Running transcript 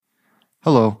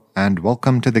Hello, and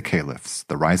welcome to the Caliphs,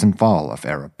 the rise and fall of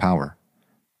Arab power.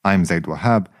 I'm Zaid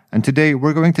Wahab, and today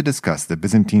we're going to discuss the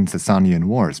Byzantine-Sasanian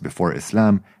wars before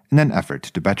Islam in an effort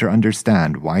to better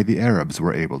understand why the Arabs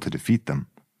were able to defeat them.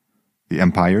 The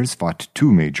empires fought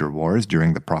two major wars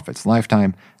during the Prophet's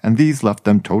lifetime, and these left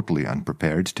them totally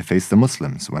unprepared to face the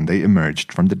Muslims when they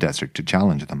emerged from the desert to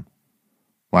challenge them.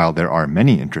 While there are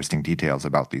many interesting details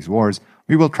about these wars,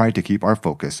 we will try to keep our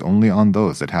focus only on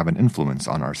those that have an influence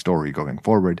on our story going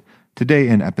forward, today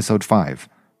in Episode 5,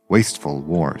 Wasteful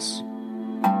Wars.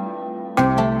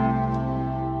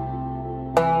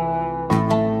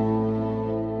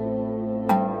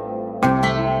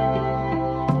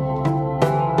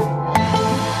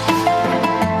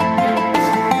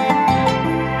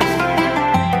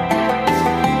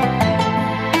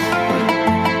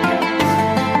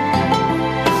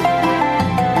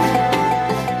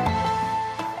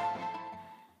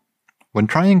 When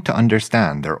trying to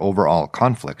understand their overall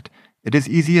conflict, it is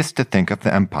easiest to think of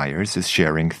the empires as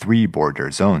sharing three border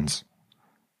zones.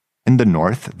 In the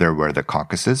north, there were the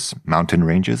Caucasus, mountain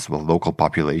ranges with local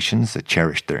populations that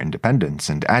cherished their independence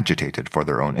and agitated for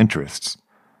their own interests,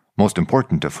 most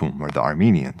important of whom were the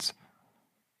Armenians.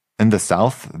 In the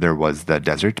south, there was the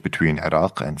desert between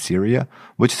Iraq and Syria,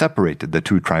 which separated the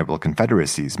two tribal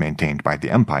confederacies maintained by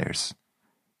the empires.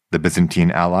 The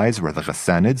Byzantine allies were the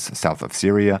Ghassanids, south of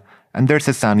Syria, and their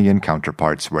Sasanian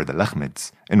counterparts were the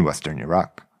Lakhmids in western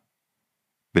Iraq.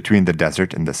 Between the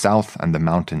desert in the south and the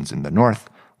mountains in the north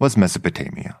was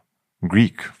Mesopotamia,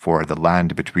 Greek for the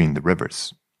land between the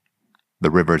rivers.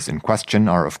 The rivers in question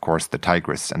are of course the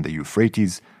Tigris and the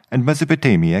Euphrates, and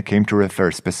Mesopotamia came to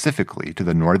refer specifically to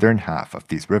the northern half of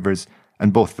these rivers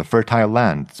and both the fertile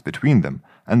lands between them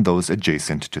and those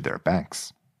adjacent to their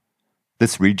banks.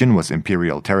 This region was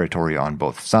imperial territory on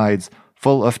both sides,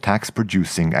 full of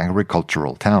tax-producing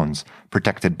agricultural towns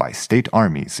protected by state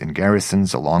armies in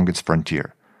garrisons along its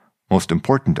frontier, most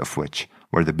important of which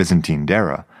were the Byzantine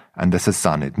Dera and the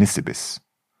Sassanid Nisibis.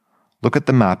 Look at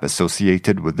the map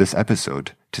associated with this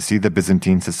episode to see the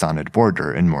Byzantine-Sassanid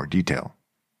border in more detail.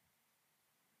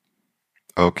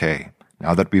 Okay,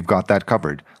 now that we've got that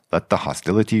covered, let the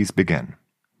hostilities begin.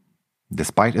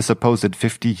 Despite a supposed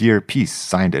 50-year peace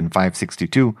signed in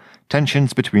 562,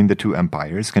 tensions between the two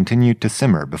empires continued to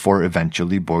simmer before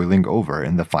eventually boiling over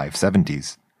in the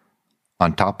 570s.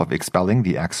 On top of expelling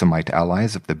the Aksumite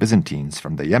allies of the Byzantines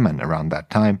from the Yemen around that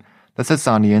time, the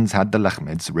Sassanians had the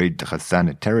Lakhmids raid the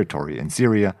Ghassanid territory in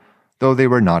Syria, though they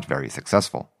were not very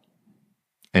successful.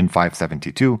 In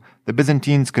 572, the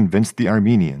Byzantines convinced the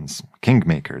Armenians,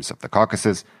 kingmakers of the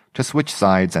Caucasus, to switch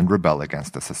sides and rebel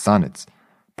against the Sassanids,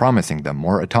 promising them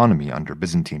more autonomy under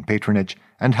Byzantine patronage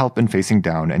and help in facing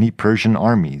down any Persian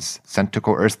armies sent to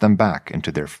coerce them back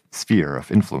into their sphere of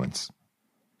influence.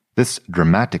 This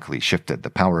dramatically shifted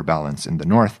the power balance in the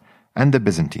north, and the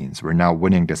Byzantines were now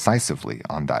winning decisively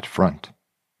on that front.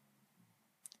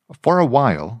 For a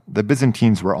while, the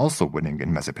Byzantines were also winning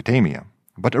in Mesopotamia,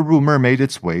 but a rumor made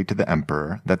its way to the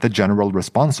emperor that the general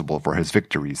responsible for his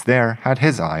victories there had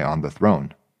his eye on the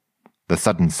throne. The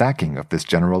sudden sacking of this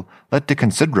general led to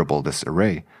considerable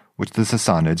disarray, which the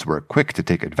Sassanids were quick to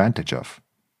take advantage of.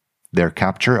 Their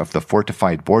capture of the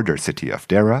fortified border city of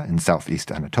Dera in southeast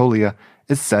Anatolia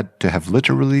is said to have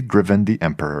literally driven the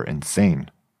emperor insane.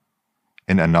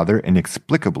 In another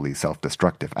inexplicably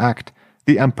self-destructive act,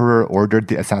 the emperor ordered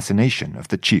the assassination of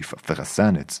the chief of the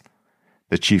Ghassanids.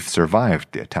 The chief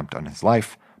survived the attempt on his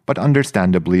life, but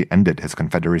understandably ended his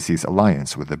confederacy's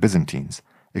alliance with the Byzantines,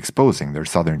 exposing their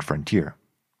southern frontier.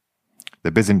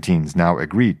 The Byzantines now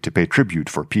agreed to pay tribute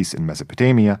for peace in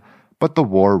Mesopotamia, but the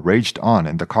war raged on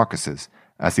in the Caucasus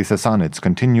as the Sassanids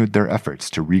continued their efforts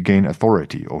to regain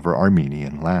authority over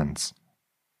Armenian lands.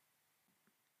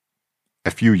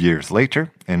 A few years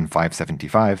later, in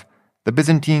 575, the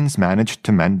Byzantines managed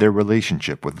to mend their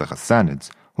relationship with the Ghassanids,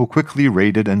 who quickly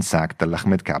raided and sacked the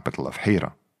Lakhmid capital of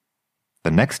Hira. The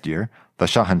next year, the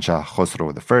Shahanshah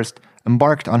Khosrow I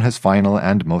embarked on his final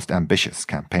and most ambitious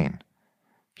campaign.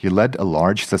 He led a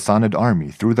large Sassanid army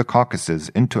through the Caucasus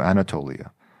into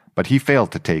Anatolia, but he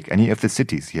failed to take any of the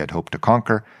cities he had hoped to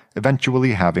conquer,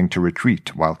 eventually having to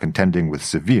retreat while contending with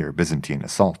severe Byzantine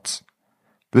assaults.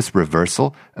 This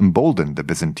reversal emboldened the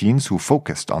Byzantines, who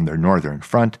focused on their northern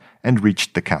front and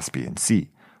reached the Caspian Sea,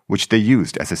 which they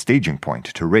used as a staging point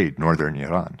to raid northern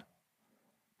Iran.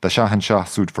 The Shahanshah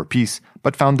sued for peace,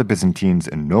 but found the Byzantines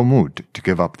in no mood to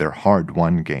give up their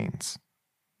hard-won gains.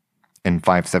 In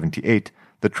 578,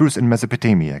 the truce in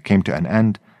Mesopotamia came to an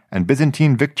end, and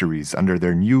Byzantine victories under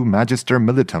their new Magister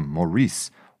Militum Maurice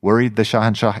worried the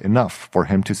Shahanshah enough for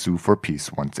him to sue for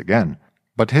peace once again,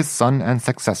 but his son and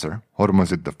successor,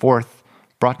 Hormuzd IV,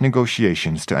 brought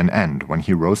negotiations to an end when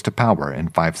he rose to power in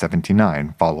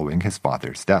 579 following his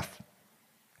father's death.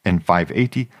 In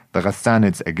 580, the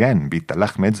Ghassanids again beat the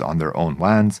Lakhmids on their own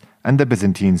lands, and the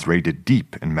Byzantines raided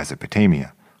deep in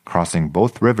Mesopotamia, crossing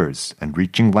both rivers and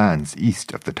reaching lands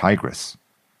east of the Tigris.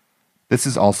 This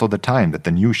is also the time that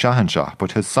the new Shahanshah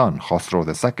put his son Khosrow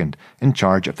II in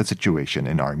charge of the situation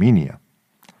in Armenia.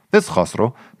 This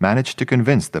Khosrow managed to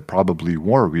convince the probably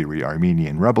war-weary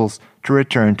Armenian rebels to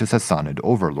return to Sassanid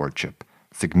overlordship,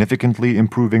 significantly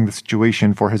improving the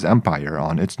situation for his empire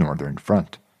on its northern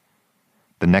front.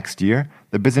 The next year,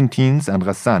 the Byzantines and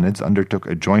Ghassanids undertook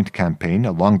a joint campaign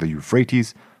along the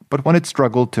Euphrates, but when it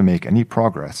struggled to make any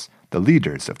progress, the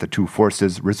leaders of the two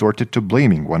forces resorted to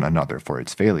blaming one another for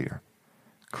its failure.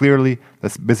 Clearly,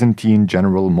 the Byzantine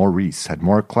general Maurice had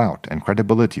more clout and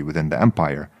credibility within the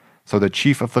empire, so the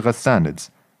chief of the Ghassanids,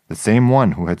 the same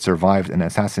one who had survived an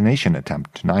assassination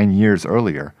attempt 9 years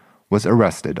earlier, was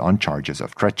arrested on charges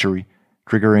of treachery,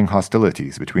 triggering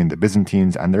hostilities between the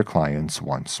Byzantines and their clients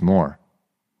once more.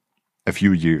 A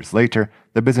few years later,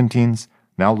 the Byzantines,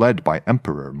 now led by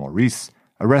Emperor Maurice,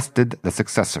 arrested the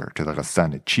successor to the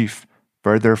Ghassanid chief,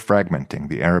 further fragmenting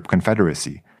the Arab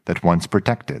Confederacy that once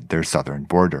protected their southern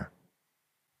border.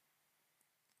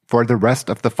 For the rest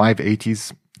of the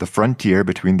 580s, the frontier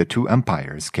between the two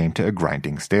empires came to a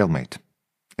grinding stalemate.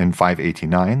 In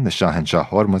 589, the Shahanshah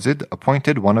Hormuzid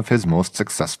appointed one of his most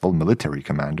successful military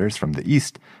commanders from the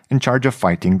east in charge of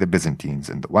fighting the Byzantines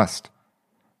in the west.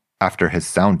 After his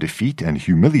sound defeat and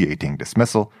humiliating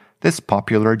dismissal, this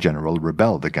popular general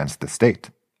rebelled against the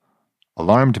state.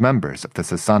 Alarmed members of the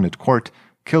Sassanid court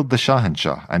killed the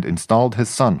Shahanshah and installed his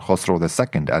son Khosrow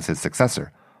II as his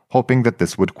successor, hoping that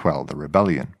this would quell the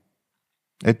rebellion.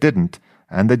 It didn't,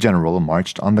 and the general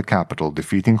marched on the capital,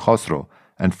 defeating Khosrow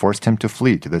and forced him to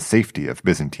flee to the safety of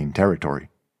Byzantine territory.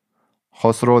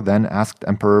 Khosrow then asked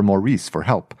Emperor Maurice for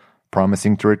help,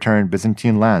 promising to return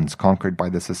Byzantine lands conquered by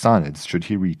the Sassanids should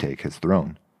he retake his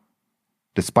throne.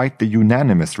 Despite the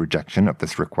unanimous rejection of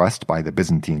this request by the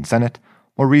Byzantine Senate,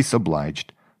 Maurice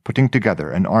obliged, putting together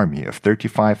an army of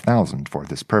 35,000 for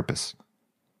this purpose.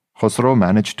 Khosrow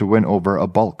managed to win over a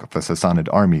bulk of the Sassanid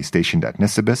army stationed at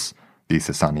Nisibis, the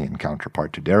Sassanian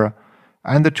counterpart to Dera,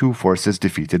 and the two forces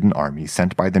defeated an army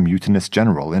sent by the mutinous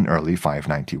general in early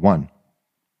 591.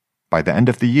 By the end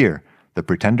of the year, the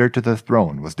pretender to the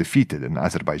throne was defeated in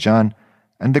Azerbaijan,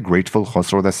 and the grateful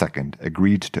Khosrow II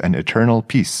agreed to an eternal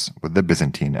peace with the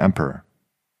Byzantine emperor.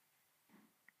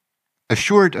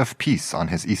 Assured of peace on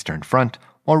his eastern front,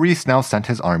 Maurice now sent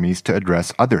his armies to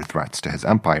address other threats to his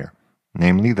empire,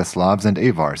 namely the Slavs and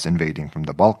Avars invading from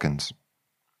the Balkans.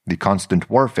 The constant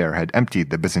warfare had emptied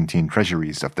the Byzantine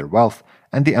treasuries of their wealth,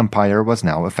 and the empire was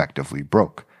now effectively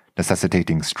broke,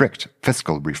 necessitating strict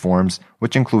fiscal reforms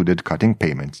which included cutting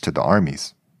payments to the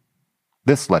armies.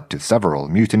 This led to several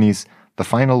mutinies, the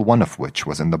final one of which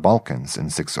was in the Balkans in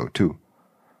 602.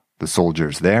 The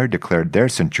soldiers there declared their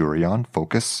centurion,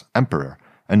 Phocas, emperor,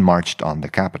 and marched on the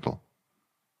capital.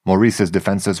 Maurice's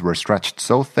defenses were stretched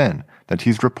so thin that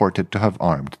he's reported to have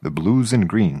armed the Blues and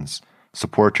Greens,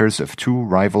 supporters of two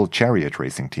rival chariot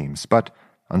racing teams, but,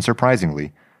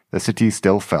 unsurprisingly, the city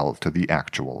still fell to the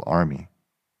actual army.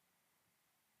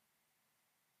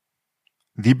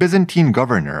 The Byzantine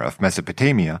governor of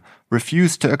Mesopotamia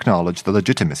refused to acknowledge the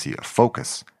legitimacy of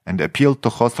Phocas and appealed to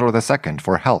Khosrow II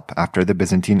for help after the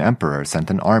Byzantine emperor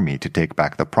sent an army to take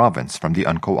back the province from the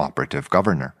uncooperative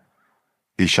governor.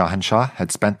 The Shahanshah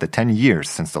had spent the 10 years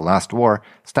since the last war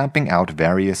stamping out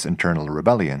various internal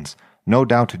rebellions, no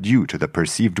doubt due to the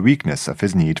perceived weakness of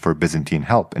his need for Byzantine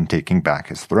help in taking back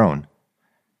his throne.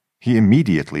 He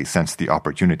immediately sensed the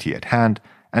opportunity at hand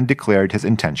and declared his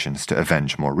intentions to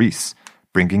avenge Maurice,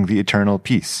 bringing the eternal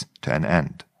peace to an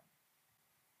end.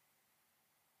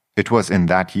 It was in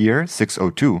that year,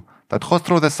 602, that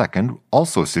Khosrow II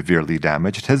also severely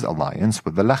damaged his alliance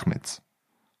with the Lakhmids.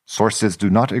 Sources do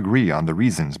not agree on the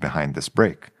reasons behind this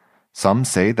break. Some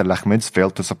say the Lakhmids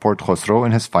failed to support Khosrow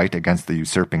in his fight against the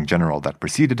usurping general that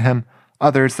preceded him,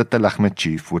 others that the Lakhmid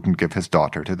chief wouldn't give his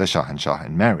daughter to the Shahanshah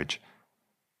in marriage.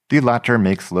 The latter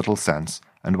makes little sense,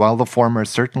 and while the former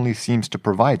certainly seems to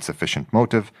provide sufficient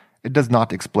motive, it does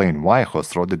not explain why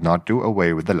Khosrow did not do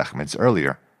away with the Lakhmids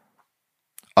earlier.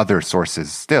 Other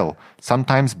sources still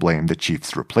sometimes blame the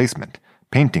chief's replacement,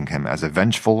 painting him as a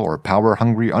vengeful or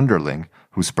power-hungry underling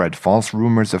who spread false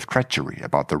rumors of treachery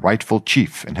about the rightful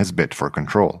chief in his bid for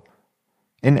control.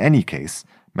 In any case,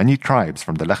 many tribes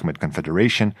from the Lakhmid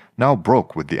Confederation now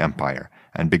broke with the empire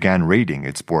and began raiding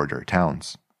its border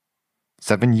towns.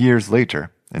 7 years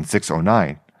later, in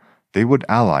 609, they would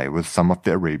ally with some of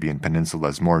the Arabian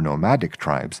Peninsula's more nomadic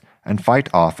tribes and fight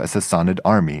off a Sassanid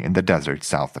army in the desert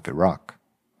south of Iraq.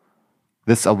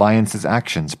 This alliance's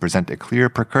actions present a clear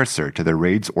precursor to the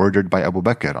raids ordered by Abu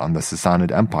Bakr on the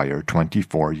Sassanid Empire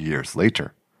 24 years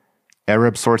later.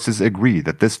 Arab sources agree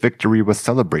that this victory was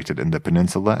celebrated in the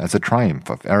peninsula as a triumph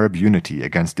of Arab unity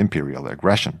against imperial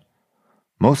aggression.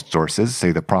 Most sources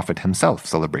say the Prophet himself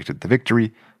celebrated the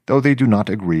victory, though they do not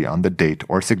agree on the date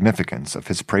or significance of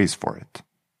his praise for it.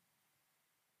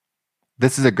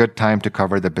 This is a good time to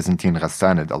cover the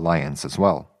Byzantine-Ghassanid alliance as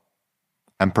well.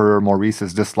 Emperor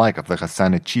Maurice's dislike of the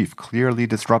Ghassanid chief clearly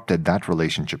disrupted that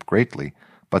relationship greatly,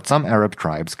 but some Arab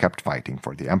tribes kept fighting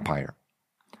for the empire.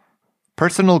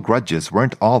 Personal grudges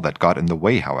weren't all that got in the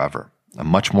way, however. A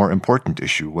much more important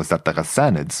issue was that the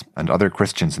Ghassanids and other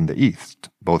Christians in the east,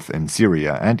 both in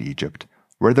Syria and Egypt,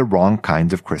 were the wrong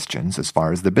kinds of Christians as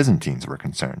far as the Byzantines were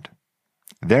concerned.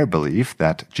 Their belief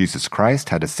that Jesus Christ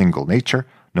had a single nature,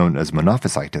 known as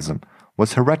Monophysitism,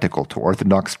 was heretical to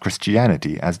Orthodox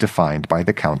Christianity as defined by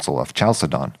the Council of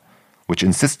Chalcedon, which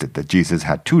insisted that Jesus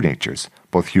had two natures,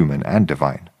 both human and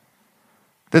divine.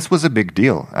 This was a big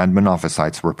deal, and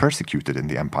Monophysites were persecuted in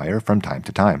the empire from time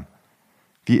to time.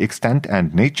 The extent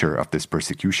and nature of this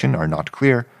persecution are not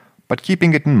clear, but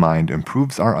keeping it in mind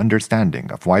improves our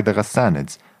understanding of why the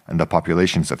Ghassanids and the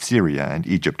populations of Syria and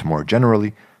Egypt more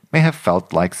generally may have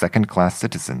felt like second-class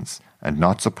citizens and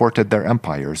not supported their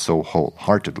empire so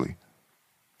wholeheartedly.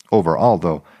 Overall,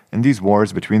 though, in these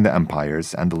wars between the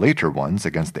empires and the later ones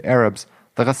against the Arabs,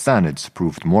 the Ghassanids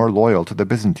proved more loyal to the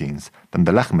Byzantines than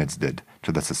the Lakhmids did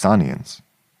to the Sasanians.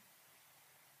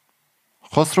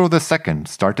 Khosrow II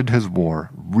started his war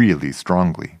really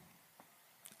strongly.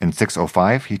 In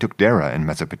 605, he took Dera in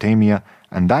Mesopotamia,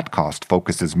 and that cost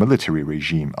Phocas's military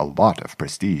regime a lot of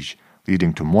prestige,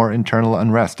 leading to more internal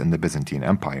unrest in the Byzantine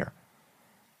Empire.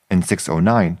 In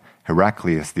 609,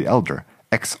 Heraclius the Elder,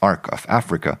 Exarch of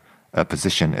Africa, a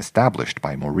position established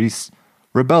by Maurice,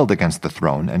 rebelled against the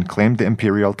throne and claimed the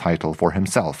imperial title for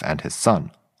himself and his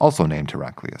son, also named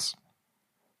Heraclius.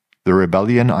 The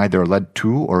rebellion either led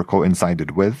to or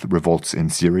coincided with revolts in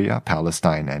Syria,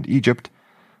 Palestine, and Egypt,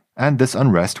 and this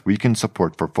unrest weakened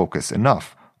support for Phocas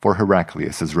enough for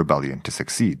Heraclius's rebellion to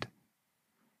succeed.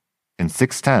 In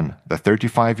 610, the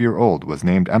 35-year-old was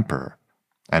named emperor,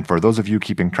 and for those of you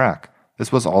keeping track,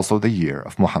 this was also the year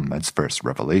of Muhammad's first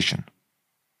revelation.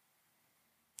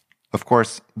 Of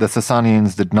course, the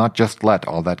Sasanians did not just let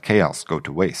all that chaos go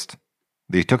to waste.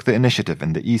 They took the initiative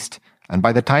in the east, and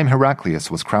by the time Heraclius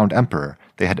was crowned emperor,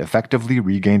 they had effectively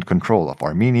regained control of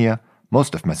Armenia,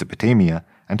 most of Mesopotamia,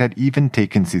 and had even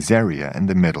taken Caesarea in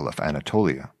the middle of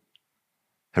Anatolia.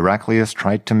 Heraclius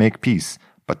tried to make peace,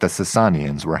 but the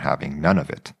Sasanians were having none of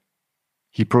it.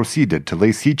 He proceeded to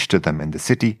lay siege to them in the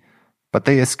city, but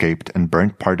they escaped and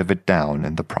burnt part of it down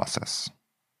in the process.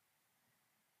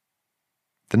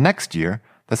 The next year,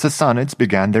 the Sassanids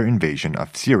began their invasion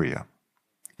of Syria.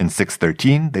 In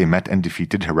 613, they met and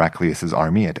defeated Heraclius's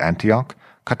army at Antioch,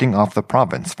 cutting off the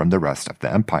province from the rest of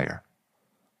the empire.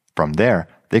 From there,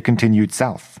 they continued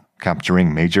south,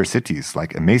 capturing major cities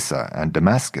like Emesa and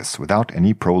Damascus without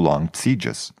any prolonged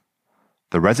sieges.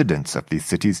 The residents of these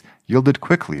cities yielded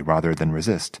quickly rather than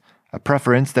resist, a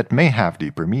preference that may have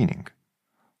deeper meaning.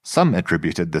 Some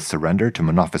attributed this surrender to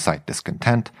Monophysite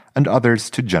discontent, and others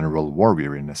to general war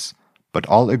weariness, but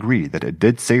all agree that it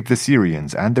did save the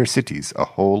Syrians and their cities a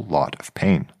whole lot of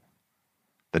pain.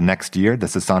 The next year, the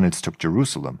Sassanids took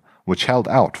Jerusalem, which held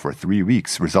out for 3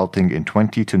 weeks, resulting in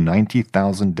 20,000 to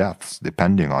 90,000 deaths,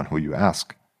 depending on who you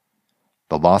ask.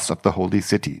 The loss of the Holy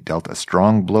City dealt a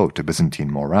strong blow to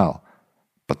Byzantine morale,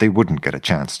 but they wouldn't get a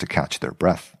chance to catch their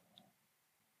breath.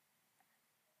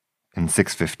 In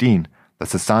 615, the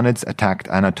Sassanids attacked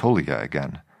Anatolia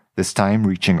again, this time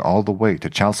reaching all the way to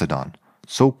Chalcedon,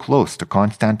 so close to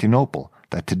Constantinople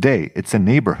that today it's a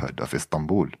neighborhood of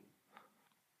Istanbul.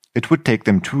 It would take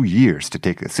them 2 years to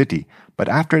take the city, but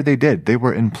after they did, they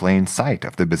were in plain sight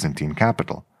of the Byzantine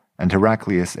capital, and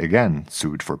Heraclius again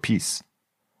sued for peace.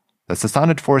 The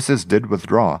Sassanid forces did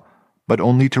withdraw, but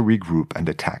only to regroup and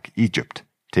attack Egypt,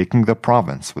 taking the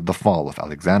province with the fall of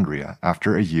Alexandria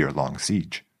after a year-long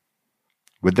siege.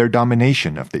 With their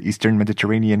domination of the eastern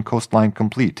Mediterranean coastline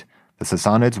complete, the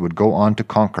Sassanids would go on to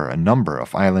conquer a number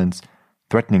of islands,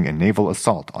 threatening a naval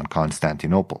assault on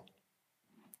Constantinople.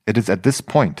 It is at this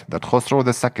point that Khosrow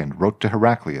II wrote to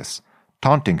Heraclius,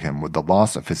 taunting him with the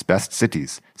loss of his best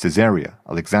cities, Caesarea,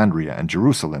 Alexandria, and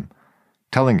Jerusalem,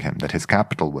 telling him that his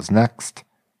capital was next,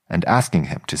 and asking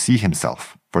him to see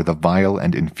himself for the vile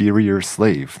and inferior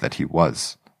slave that he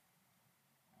was.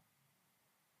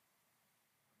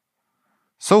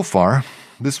 So far,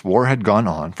 this war had gone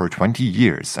on for 20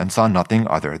 years and saw nothing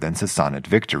other than Sassanid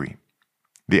victory.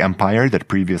 The empire that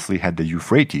previously had the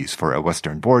Euphrates for a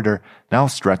western border now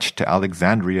stretched to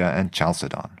Alexandria and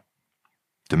Chalcedon.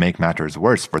 To make matters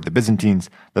worse for the Byzantines,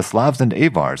 the Slavs and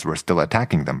Avars were still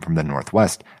attacking them from the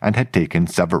northwest and had taken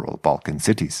several Balkan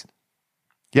cities.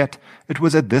 Yet, it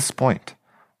was at this point,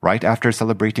 right after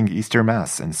celebrating Easter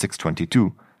Mass in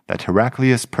 622, that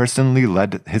Heraclius personally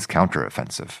led his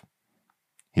counteroffensive.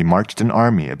 He marched an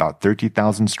army about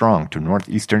 30,000 strong to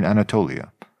northeastern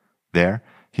Anatolia. There,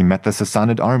 he met the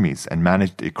Sassanid armies and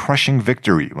managed a crushing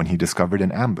victory when he discovered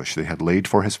an ambush they had laid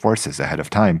for his forces ahead of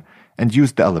time and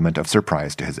used the element of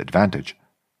surprise to his advantage.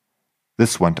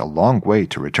 This went a long way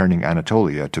to returning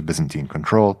Anatolia to Byzantine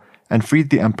control and freed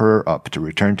the emperor up to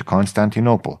return to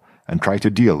Constantinople and try to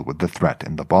deal with the threat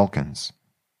in the Balkans.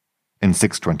 In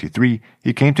 623,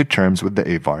 he came to terms with the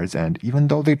Avars, and even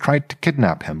though they tried to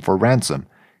kidnap him for ransom,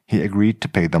 he agreed to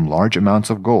pay them large amounts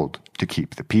of gold to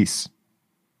keep the peace.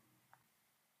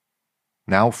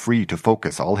 Now free to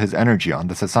focus all his energy on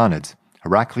the Sassanids,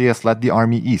 Heraclius led the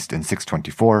army east in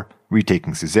 624,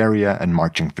 retaking Caesarea and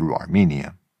marching through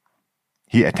Armenia.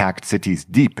 He attacked cities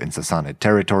deep in Sassanid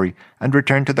territory and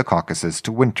returned to the Caucasus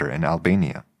to winter in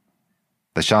Albania.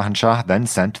 The Shahanshah then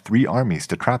sent 3 armies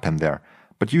to trap him there,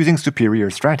 but using superior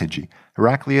strategy,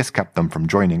 Heraclius kept them from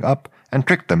joining up and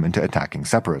tricked them into attacking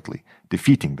separately,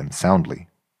 defeating them soundly.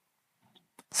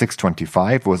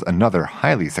 625 was another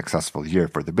highly successful year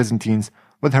for the Byzantines,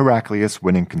 with Heraclius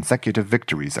winning consecutive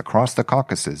victories across the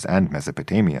Caucasus and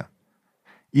Mesopotamia.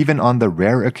 Even on the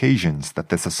rare occasions that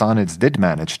the Sassanids did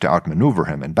manage to outmaneuver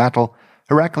him in battle,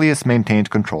 Heraclius maintained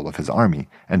control of his army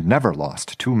and never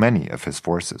lost too many of his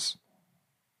forces.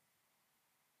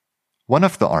 One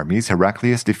of the armies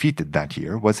Heraclius defeated that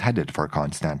year was headed for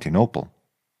Constantinople.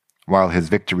 While his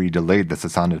victory delayed the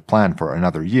Sassanid plan for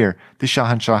another year, the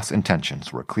Shahanshah's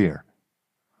intentions were clear.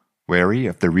 Wary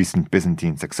of the recent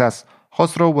Byzantine success,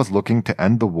 Khosrow was looking to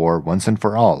end the war once and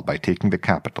for all by taking the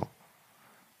capital.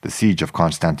 The siege of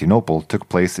Constantinople took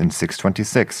place in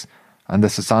 626, and the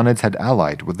Sassanids had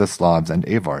allied with the Slavs and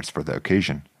Avars for the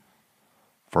occasion.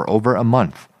 For over a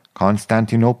month,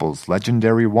 Constantinople's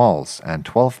legendary walls and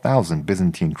 12,000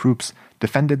 Byzantine troops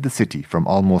defended the city from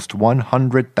almost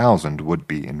 100,000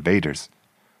 would-be invaders.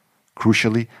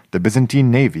 Crucially, the Byzantine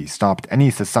navy stopped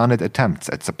any Sassanid attempts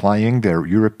at supplying their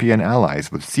European allies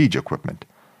with siege equipment,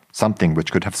 something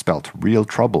which could have spelt real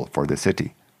trouble for the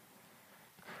city.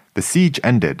 The siege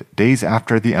ended days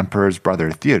after the emperor's brother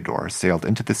Theodore sailed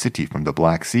into the city from the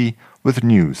Black Sea with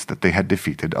news that they had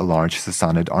defeated a large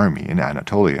Sassanid army in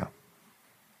Anatolia.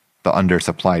 The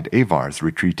undersupplied Avars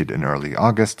retreated in early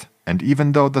August, and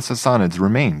even though the Sassanids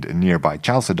remained in nearby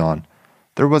Chalcedon,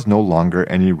 there was no longer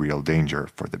any real danger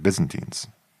for the Byzantines.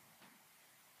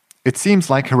 It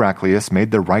seems like Heraclius made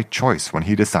the right choice when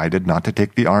he decided not to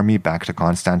take the army back to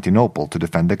Constantinople to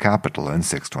defend the capital in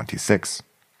 626.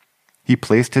 He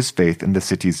placed his faith in the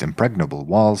city's impregnable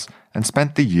walls and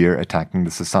spent the year attacking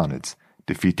the Sassanids,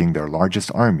 defeating their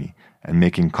largest army and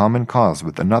making common cause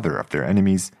with another of their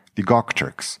enemies, the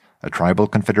Gokturks, a tribal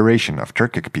confederation of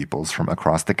Turkic peoples from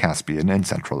across the Caspian and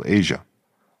Central Asia.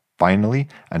 Finally,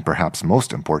 and perhaps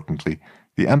most importantly,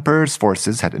 the emperor's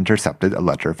forces had intercepted a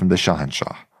letter from the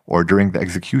Shahanshah, ordering the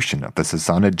execution of the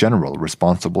Sassanid general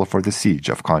responsible for the siege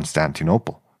of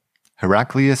Constantinople.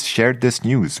 Heraclius shared this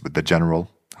news with the general,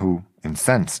 who,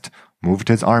 incensed, moved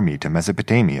his army to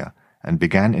Mesopotamia and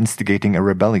began instigating a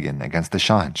rebellion against the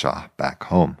Shahanshah back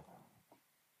home.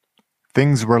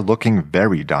 Things were looking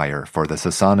very dire for the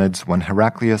Sassanids when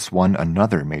Heraclius won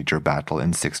another major battle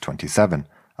in 627,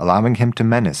 allowing him to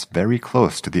menace very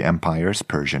close to the empire's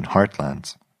Persian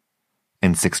heartlands.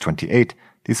 In 628,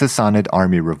 the Sassanid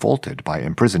army revolted by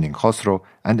imprisoning Khosrow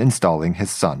and installing his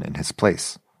son in his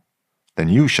place. The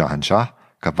new Shahanshah,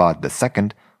 Kavad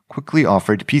II, quickly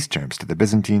offered peace terms to the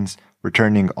Byzantines,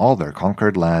 returning all their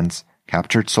conquered lands,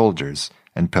 captured soldiers,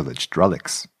 and pillaged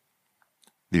relics.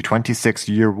 The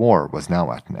 26-year war was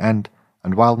now at an end,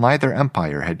 and while neither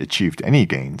empire had achieved any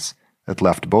gains, it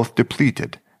left both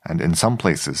depleted and in some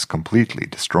places completely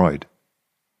destroyed.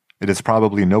 It is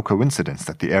probably no coincidence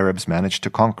that the Arabs managed to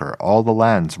conquer all the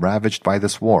lands ravaged by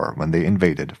this war when they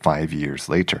invaded 5 years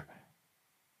later.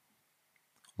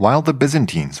 While the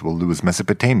Byzantines will lose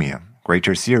Mesopotamia,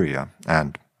 Greater Syria,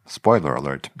 and, spoiler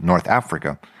alert, North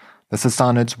Africa, the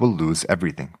Sassanids will lose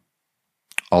everything.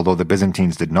 Although the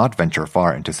Byzantines did not venture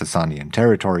far into Sassanian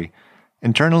territory,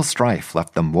 internal strife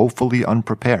left them woefully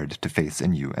unprepared to face a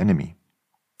new enemy.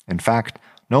 In fact,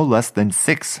 no less than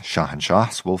 6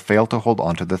 Shahanshahs will fail to hold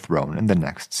onto the throne in the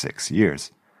next 6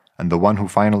 years, and the one who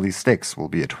finally sticks will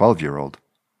be a 12-year-old,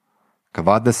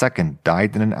 Kavad II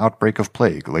died in an outbreak of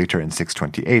plague later in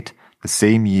 628, the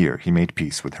same year he made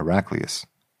peace with Heraclius.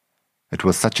 It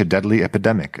was such a deadly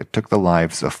epidemic it took the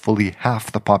lives of fully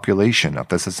half the population of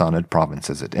the Sassanid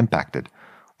provinces it impacted,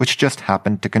 which just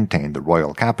happened to contain the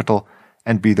royal capital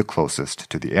and be the closest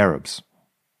to the Arabs.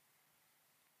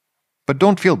 But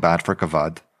don't feel bad for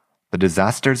Kavad. The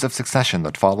disasters of succession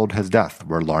that followed his death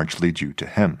were largely due to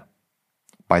him.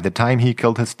 By the time he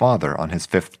killed his father on his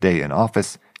 5th day in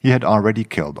office, he had already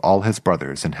killed all his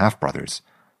brothers and half-brothers,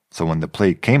 so when the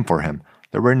plague came for him,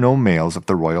 there were no males of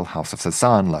the royal house of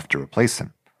Sassan left to replace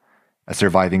him. A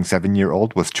surviving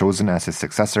 7-year-old was chosen as his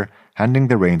successor, handing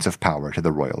the reins of power to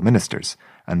the royal ministers,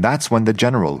 and that's when the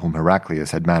general whom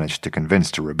Heraclius had managed to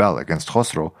convince to rebel against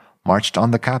Khosrow marched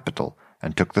on the capital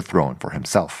and took the throne for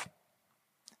himself.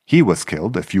 He was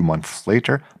killed a few months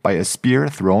later by a spear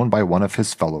thrown by one of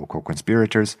his fellow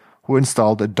co-conspirators, who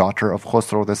installed a daughter of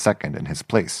Khosrow II in his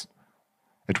place.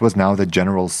 It was now the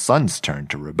general's son's turn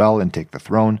to rebel and take the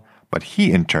throne, but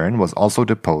he in turn was also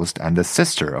deposed and the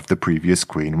sister of the previous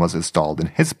queen was installed in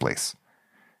his place.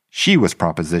 She was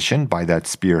propositioned by that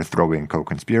spear-throwing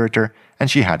co-conspirator, and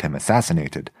she had him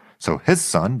assassinated, so his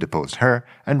son deposed her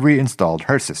and reinstalled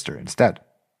her sister instead.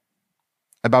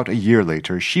 About a year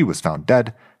later, she was found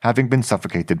dead, having been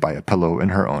suffocated by a pillow in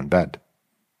her own bed.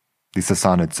 The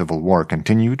Sassanid civil war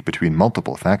continued between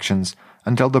multiple factions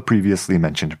until the previously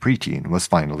mentioned preteen was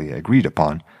finally agreed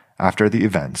upon after the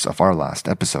events of our last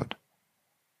episode.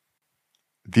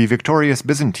 The victorious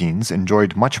Byzantines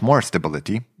enjoyed much more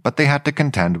stability, but they had to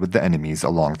contend with the enemies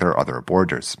along their other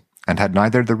borders, and had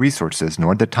neither the resources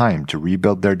nor the time to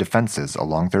rebuild their defenses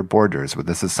along their borders with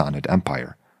the Sassanid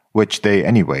Empire, which they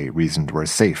anyway reasoned were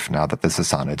safe now that the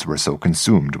Sassanids were so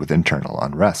consumed with internal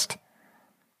unrest.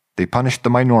 They punished the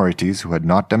minorities who had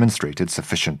not demonstrated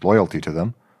sufficient loyalty to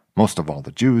them, most of all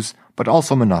the Jews, but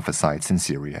also Monophysites in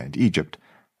Syria and Egypt,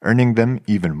 earning them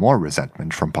even more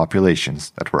resentment from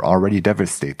populations that were already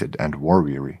devastated and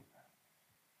war-weary.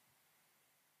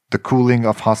 The cooling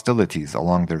of hostilities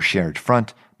along their shared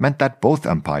front meant that both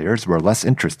empires were less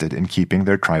interested in keeping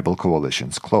their tribal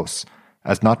coalitions close,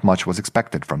 as not much was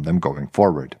expected from them going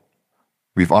forward.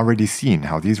 We've already seen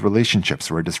how these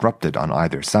relationships were disrupted on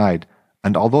either side,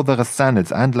 and although the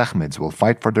Ghassanids and Lechmids will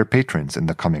fight for their patrons in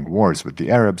the coming wars with the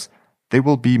Arabs, they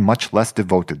will be much less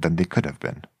devoted than they could have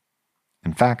been.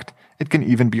 In fact, it can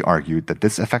even be argued that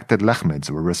disaffected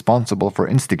Lechmids were responsible for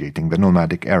instigating the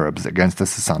nomadic Arabs against the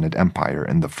Sassanid Empire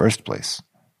in the first place.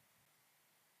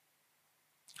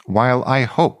 While I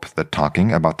hope that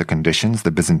talking about the conditions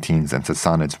the Byzantines and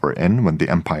Sassanids were in when the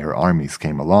empire armies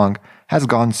came along has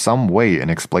gone some way in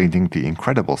explaining the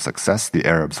incredible success the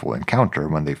Arabs will encounter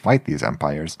when they fight these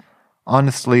empires,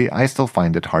 honestly, I still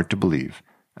find it hard to believe,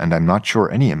 and I'm not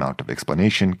sure any amount of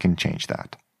explanation can change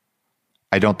that.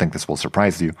 I don't think this will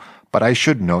surprise you, but I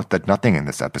should note that nothing in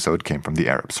this episode came from the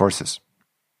Arab sources.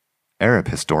 Arab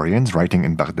historians writing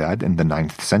in Baghdad in the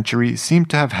 9th century seem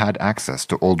to have had access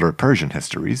to older Persian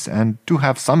histories and to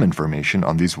have some information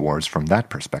on these wars from that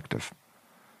perspective.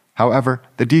 However,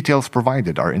 the details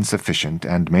provided are insufficient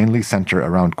and mainly center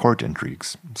around court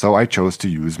intrigues, so I chose to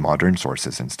use modern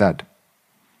sources instead.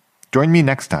 Join me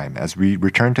next time as we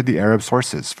return to the Arab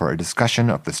sources for a discussion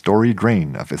of the storied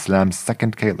reign of Islam's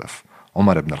second caliph,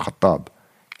 Umar ibn al-Khattab,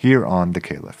 here on The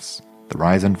Caliphs, the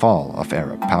rise and fall of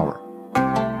Arab power.